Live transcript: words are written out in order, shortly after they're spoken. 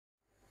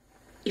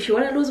If you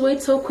want to lose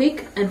weight so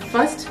quick and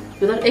fast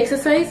without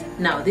exercise,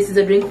 now this is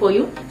a drink for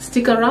you.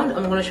 Stick around.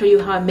 I'm going to show you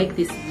how I make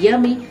this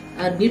yummy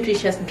and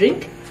nutritious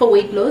drink for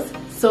weight loss,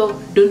 so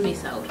don't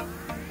miss out.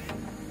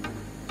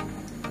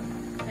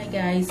 Hi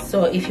guys,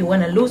 so if you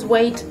want to lose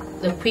weight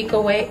the quicker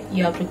way,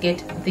 you have to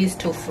get these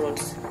two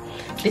fruits.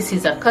 This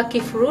is a kaki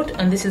fruit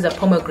and this is a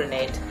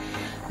pomegranate.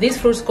 These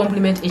fruits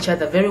complement each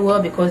other very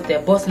well because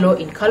they're both low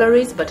in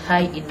calories but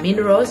high in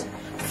minerals,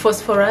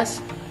 phosphorus,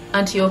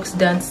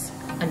 antioxidants,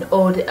 and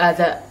all the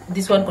other.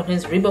 This one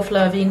contains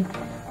riboflavin,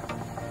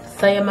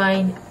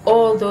 thiamine,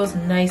 all those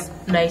nice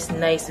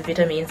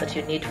vitamins that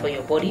you need for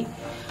your body.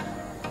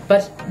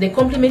 But they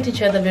complement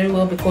each other very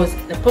well because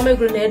the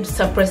pomegranate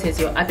suppresses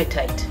your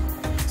appetite.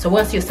 So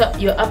once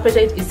your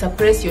appetite is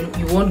suppressed, you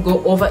won't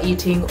go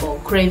overeating or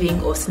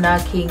craving or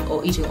snacking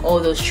or eating all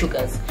those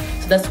sugars.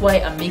 So that's why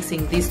I'm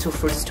mixing these two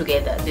fruits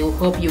together. They will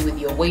help you with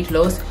your weight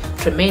loss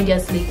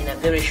tremendously in a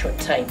very short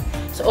time.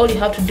 So all you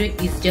have to do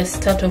is just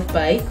start off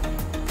by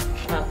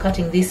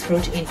cutting this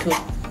fruit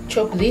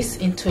chop this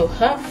into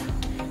half.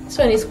 This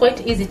one is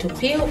quite easy to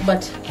peel,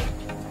 but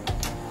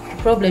the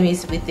problem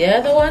is with the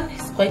other one,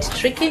 it's quite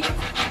tricky,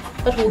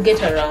 but we'll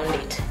get around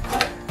it.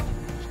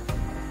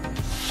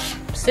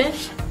 See?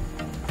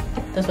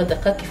 That's what the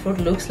kaki fruit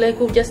looks like.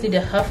 We'll just need a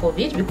half of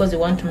it because we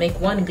want to make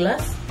 1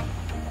 glass.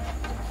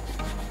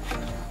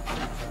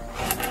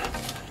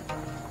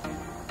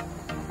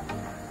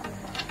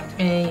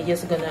 And you're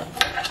just gonna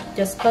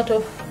cut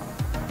off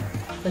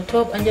the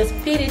top and just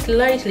peel it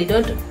lightly.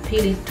 Don't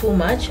peel it too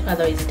much,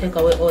 otherwise you take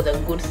away all the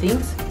good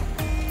things,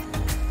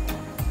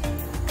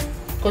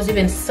 because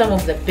even some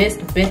of the best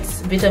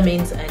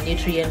vitamins and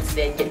nutrients,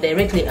 they're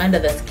directly under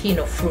the skin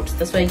of fruits.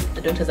 That's why the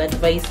doctors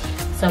advise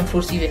some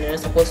fruits even you're not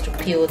supposed to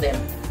peel them.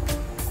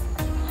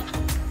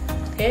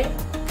 Okay,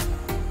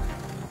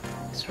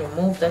 let's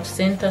remove that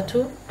center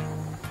too.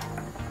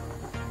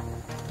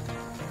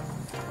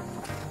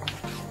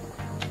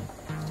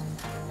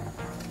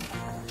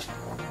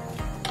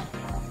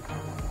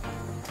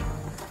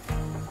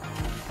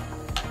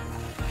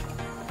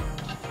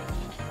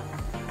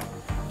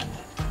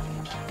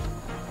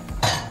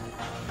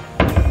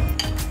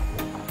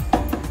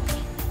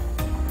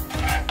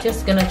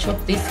 Just gonna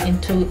chop this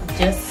into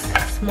just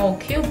small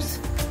cubes.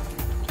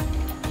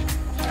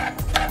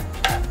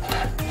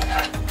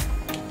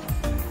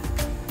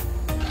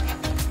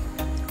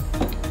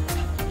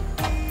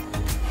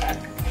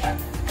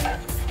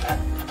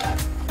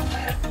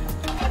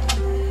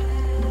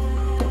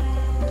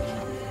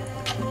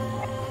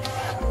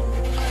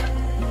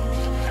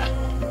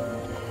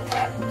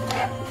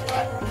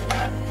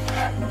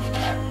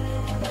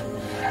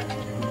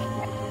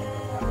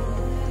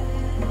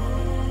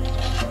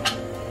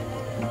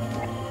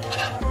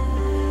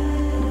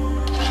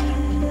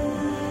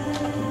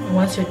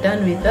 Once you're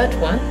done with that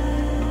one,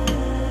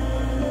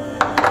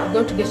 you're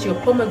going to get your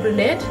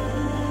pomegranate.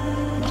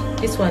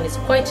 This one is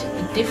quite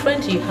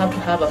different. You have to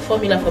have a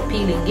formula for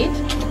peeling it.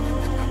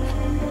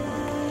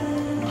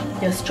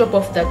 Just chop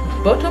off that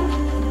bottom.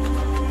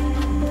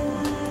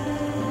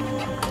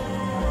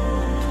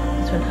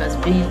 This one has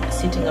been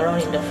sitting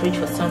around in the fridge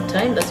for some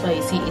time. That's why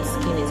you see its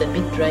skin is a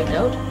bit dried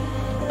out,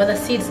 but the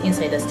seeds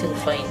inside are still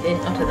fine. Then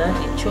after that,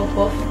 you chop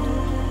off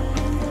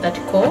that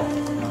core,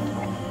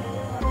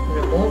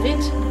 remove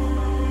it,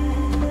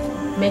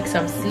 make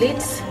some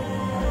slits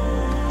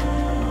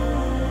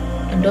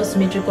and those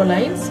symmetrical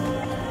lines.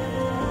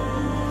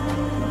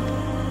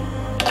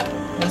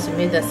 Once you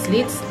made the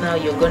slits, now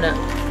you're gonna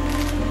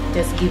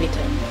just give it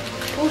a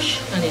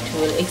push and it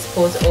will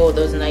expose all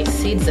those nice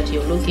seeds that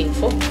you're looking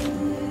for.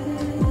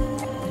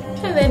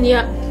 And then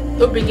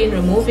we'll begin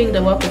removing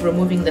the work of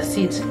removing the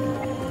seeds.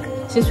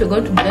 Since we're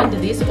going to blend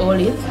this all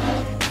in,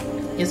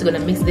 just gonna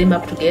mix them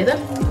up together.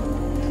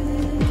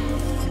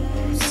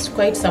 It's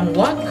quite some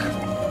work.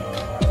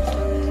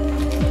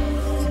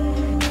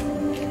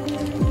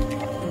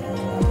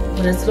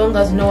 But as long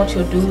as you know what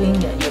you're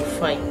doing, you're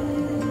fine.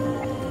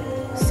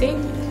 See?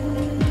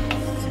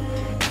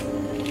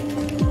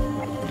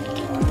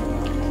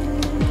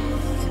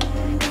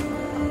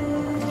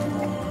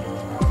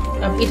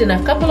 I've eaten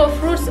a couple of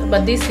fruits,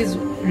 but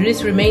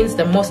this remains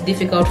the most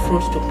difficult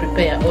fruit to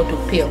prepare or to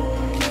peel.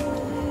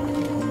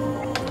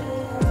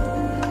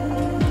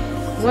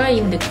 Why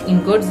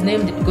in God's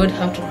name did God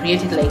have to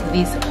create it like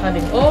this,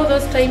 having all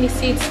those tiny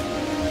seeds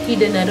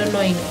hidden, I don't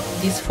know, in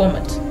this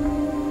format?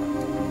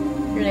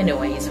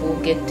 Anyways, we'll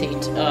get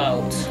it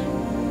out.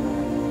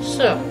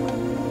 So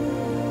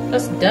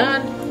that's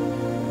done.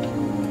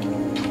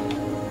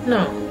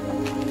 Now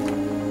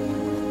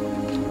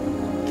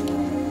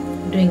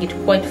I'm doing it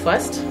quite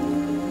fast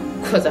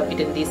because I've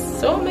eaten this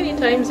so many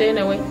times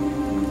anyway.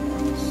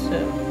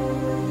 So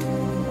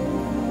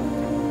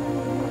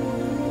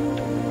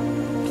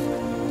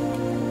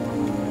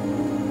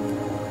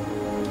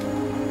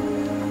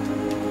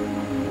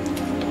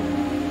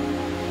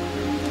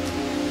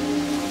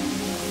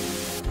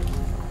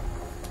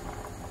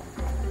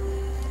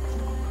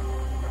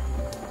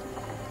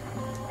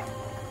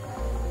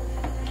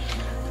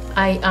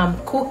I am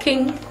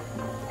cooking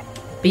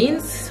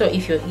beans. So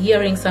if you're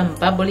hearing some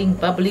bubbling,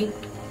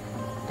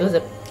 those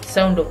are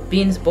sound of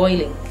beans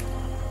boiling.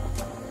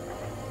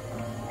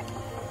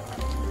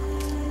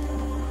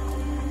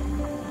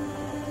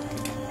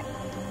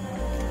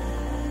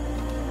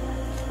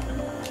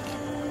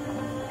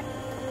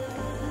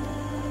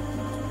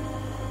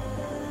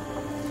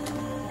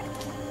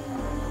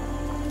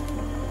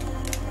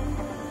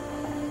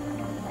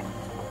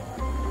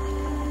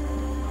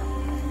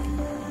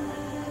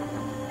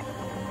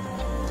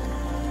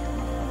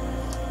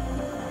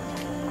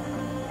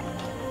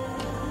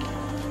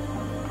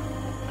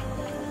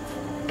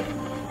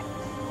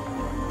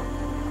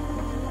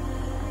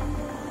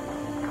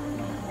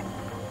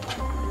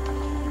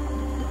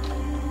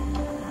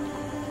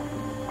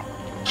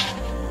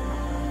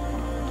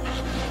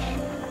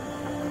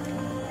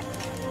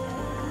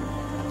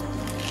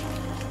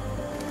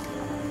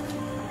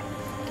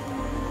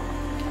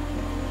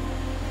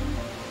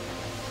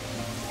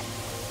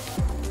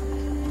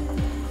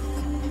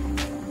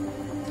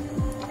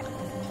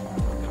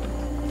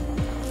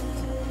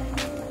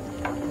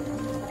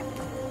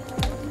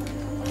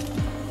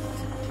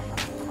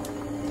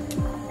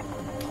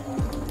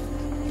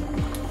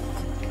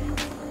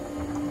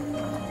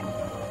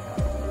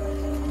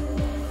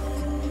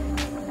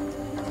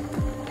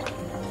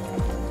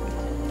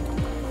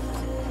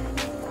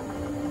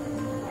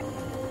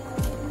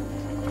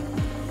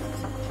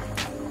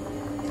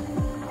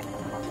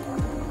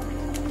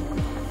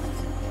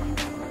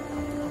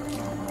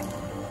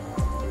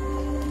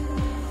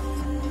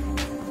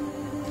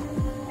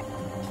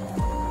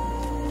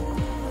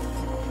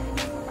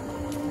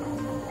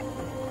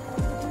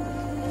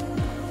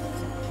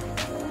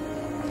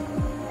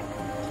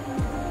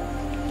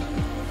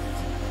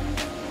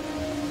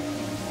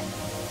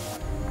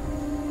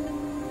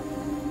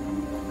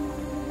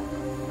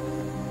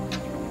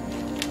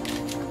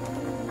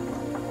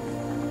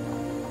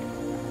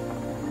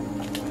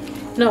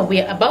 Now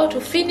we are about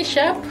to finish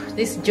up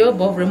this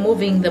job of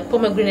removing the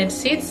pomegranate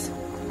seeds.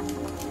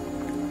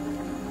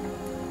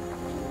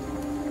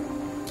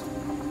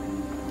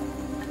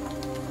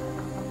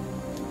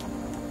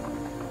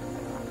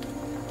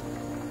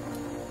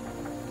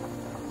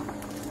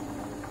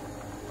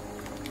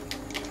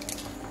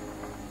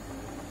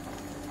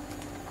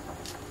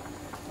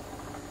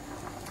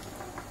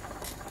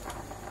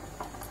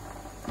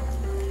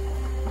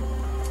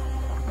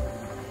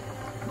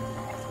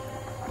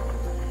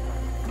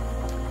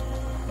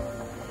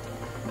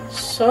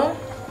 So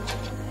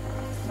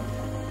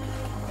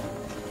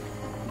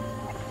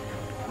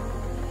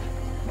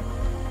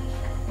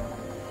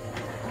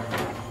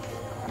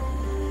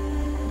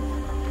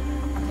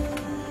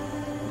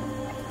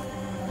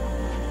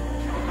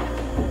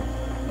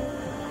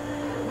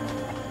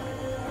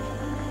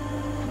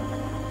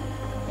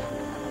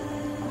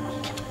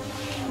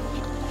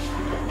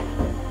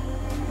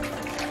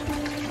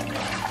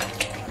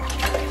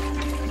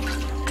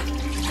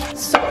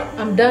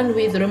I'm done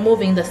with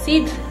removing the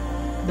seed,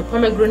 the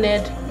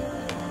pomegranate.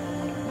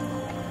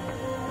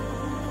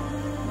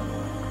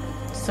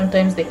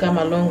 Sometimes they come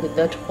along with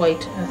that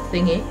white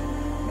thingy.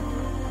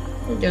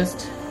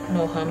 Just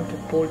no harm to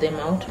pull them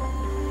out,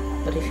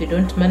 but if you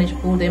don't manage to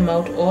pull them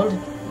out all,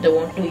 they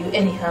won't do you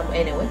any harm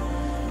anyway.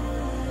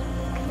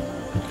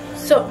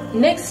 So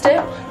next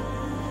step,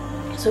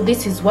 so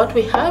this is what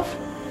we have.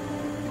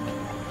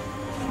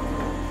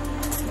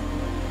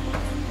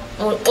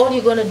 All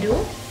you're gonna do,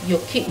 your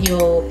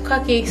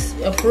kaki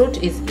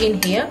fruit is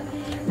in here.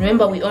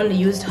 Remember, we only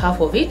used half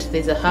of it.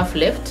 There's a half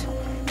left.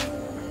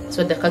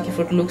 So the kaki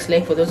fruit looks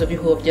like, for those of you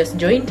who have just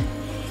joined.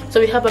 So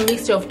we have a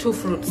mixture of two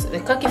fruits, the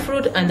kaki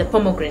fruit and the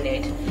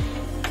pomegranate.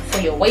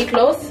 For your weight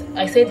loss,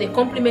 I said they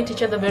complement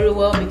each other very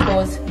well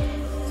because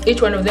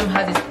each one of them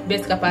has its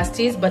best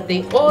capacities, but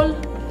they all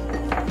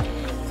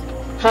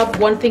have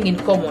one thing in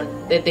common,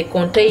 that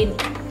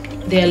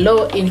they're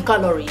low in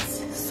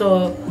calories.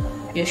 So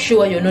you're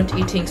sure you're not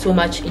ingesting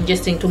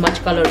too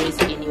much calories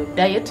in your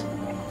diet.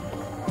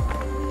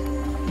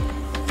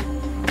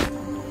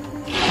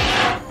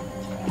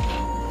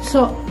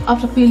 So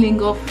after peeling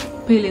your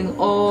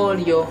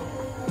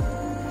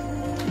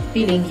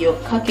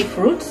kaki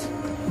fruits,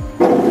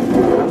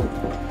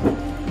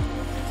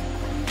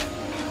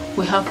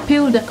 we have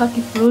peeled the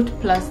kaki fruit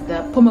plus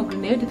the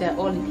pomegranate. They're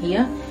all in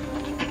here.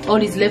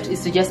 All is left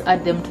is to just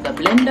add them to the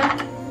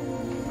blender.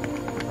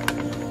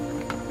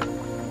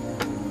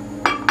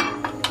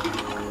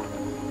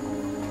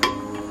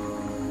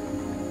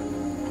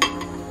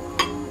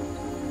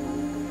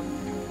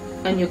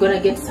 And you're gonna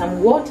get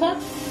some water,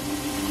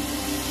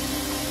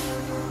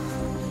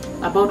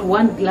 about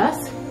 1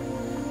 glass.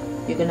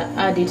 You're gonna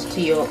add it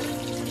to your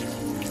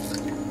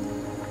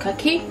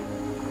kaki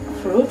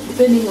fruit,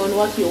 depending on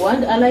what you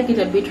want. I like it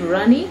a bit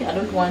runny. I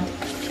don't want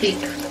thick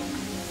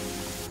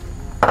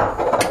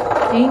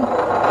thing.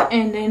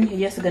 And then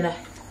you're just gonna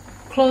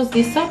close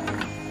this up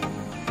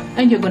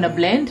and you're gonna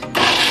blend.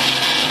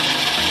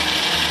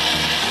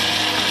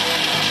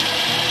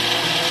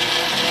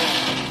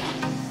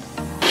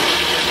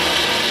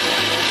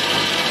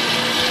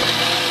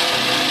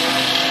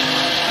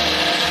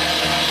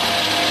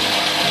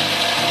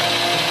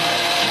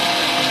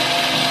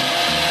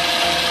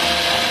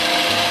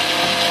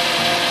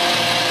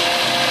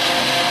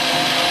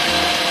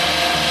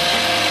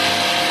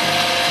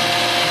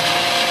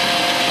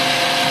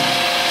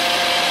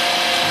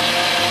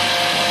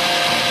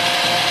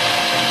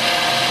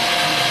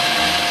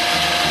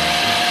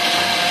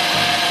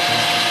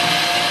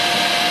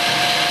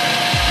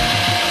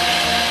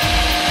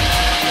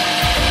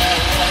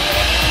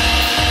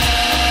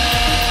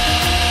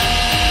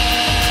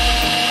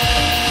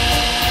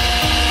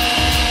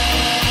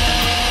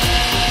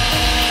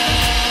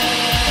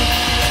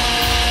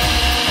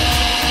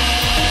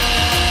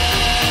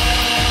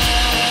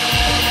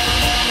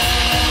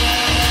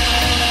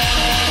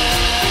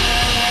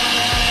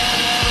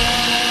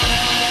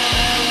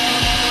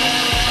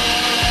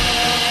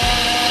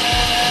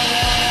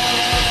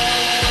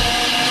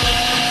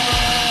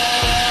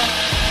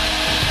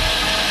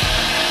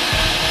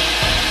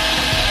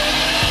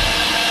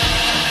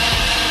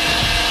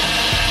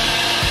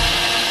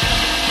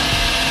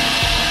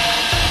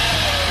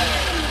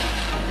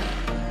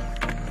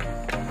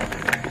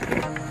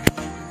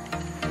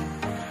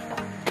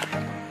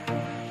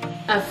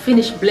 I've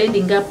finished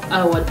blending up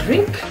our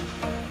drink.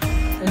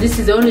 And this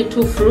is only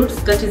 2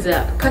 fruits, that is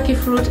a kaki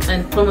fruit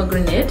and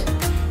pomegranate.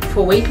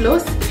 For weight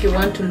loss, if you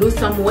want to lose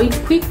some weight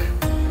quick,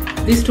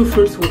 these 2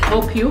 fruits will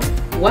help you.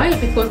 Why?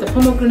 Because the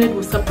pomegranate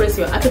will suppress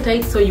your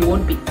appetite, so you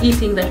won't be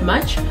eating that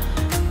much,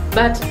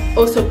 but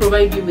also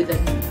provide you with the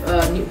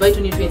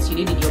vital nutrients you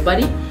need in your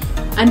body.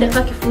 And the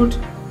kaki fruit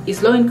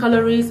is low in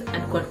calories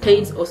and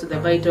contains also the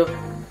vital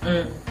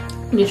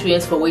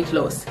nutrients for weight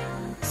loss.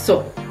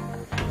 So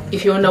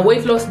if you're on a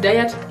weight loss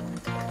diet,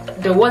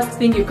 the worst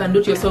thing you can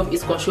do to yourself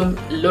is consume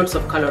lots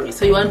of calories.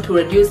 So you want to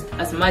reduce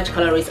as much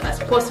calories as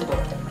possible.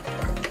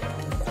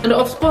 And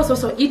of course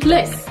also eat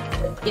less.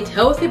 Eat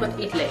healthy, but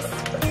eat less.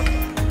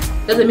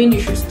 Doesn't mean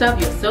you should starve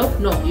yourself.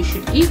 No, you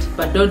should eat,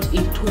 but don't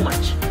eat too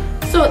much.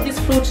 So this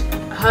fruit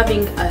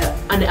having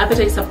an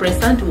appetite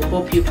suppressant will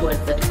help you towards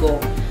that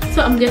goal.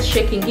 So I'm just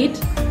shaking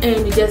it,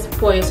 and you just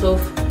pour yourself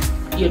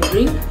your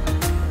drink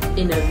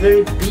in a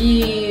very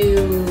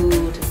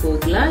beautiful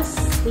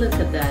glass. Look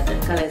at that,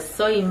 the color is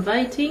so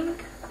inviting.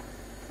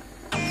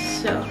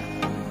 So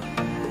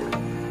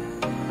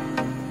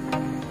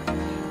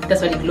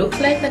that's what it looks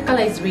like. The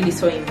color is really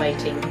so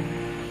inviting,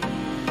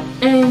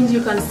 and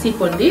you can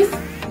sip on this.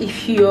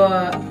 If you're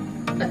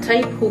a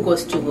type who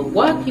goes to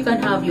work, you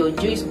can have your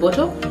juice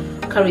bottle.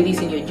 Carry this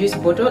in your juice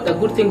bottle. The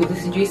good thing with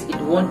this juice,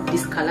 it won't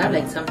discolor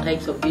like some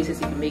types of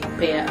juices. If you make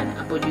pear and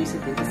apple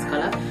juices, they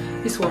discolor.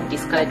 This won't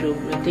discolor. It will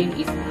maintain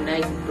its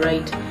nice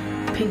bright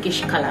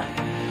pinkish color.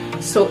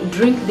 So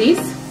drink this,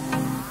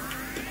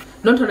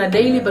 not on a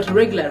daily but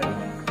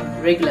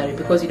regularly,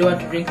 because you don't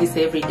want to drink this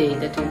every day.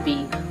 That will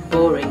be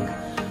boring.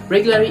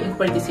 Regularly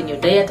incorporate this in your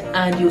diet,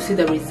 and you'll see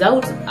the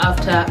results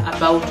after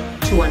about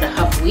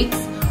 2.5 weeks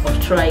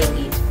of trying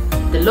it.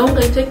 The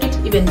longer you take it,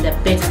 even the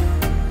better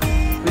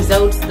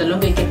results. The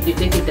longer you take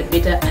it, the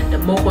better, and the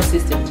more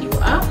consistent you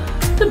are,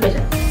 the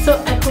better.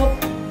 So I hope,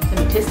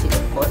 let me taste it,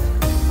 of course.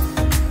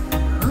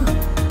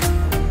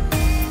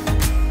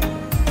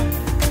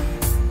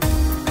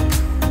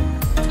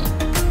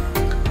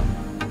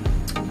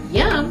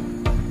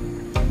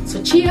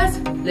 So cheers,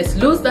 let's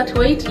lose that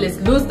weight, let's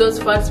lose those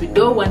fats. We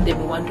don't want them,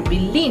 we want to be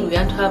lean, we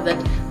want to have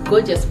that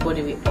gorgeous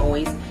body we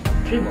always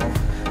dream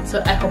of.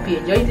 So I hope you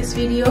enjoyed this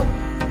video.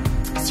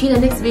 See you in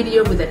the next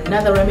video with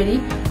another remedy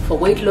for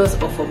weight loss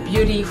or for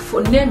beauty,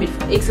 for name it,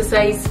 for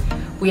exercise.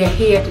 We are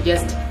here to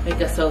just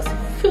make ourselves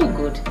feel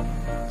good.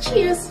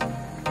 Cheers,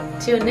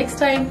 till next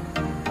time,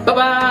 bye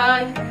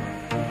bye.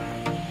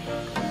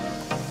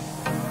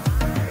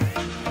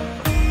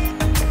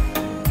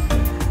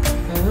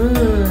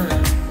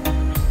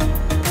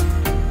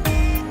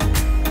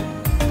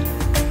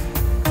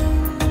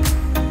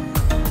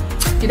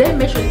 Did I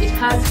mention it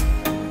has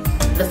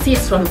the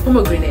seeds from the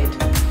pomegranate?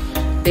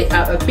 They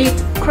are a bit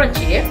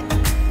crunchy,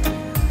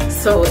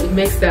 so it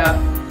makes the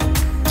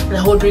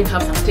whole drink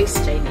have some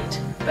texture in it,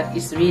 but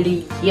it's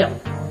really yum.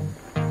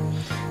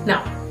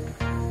 Now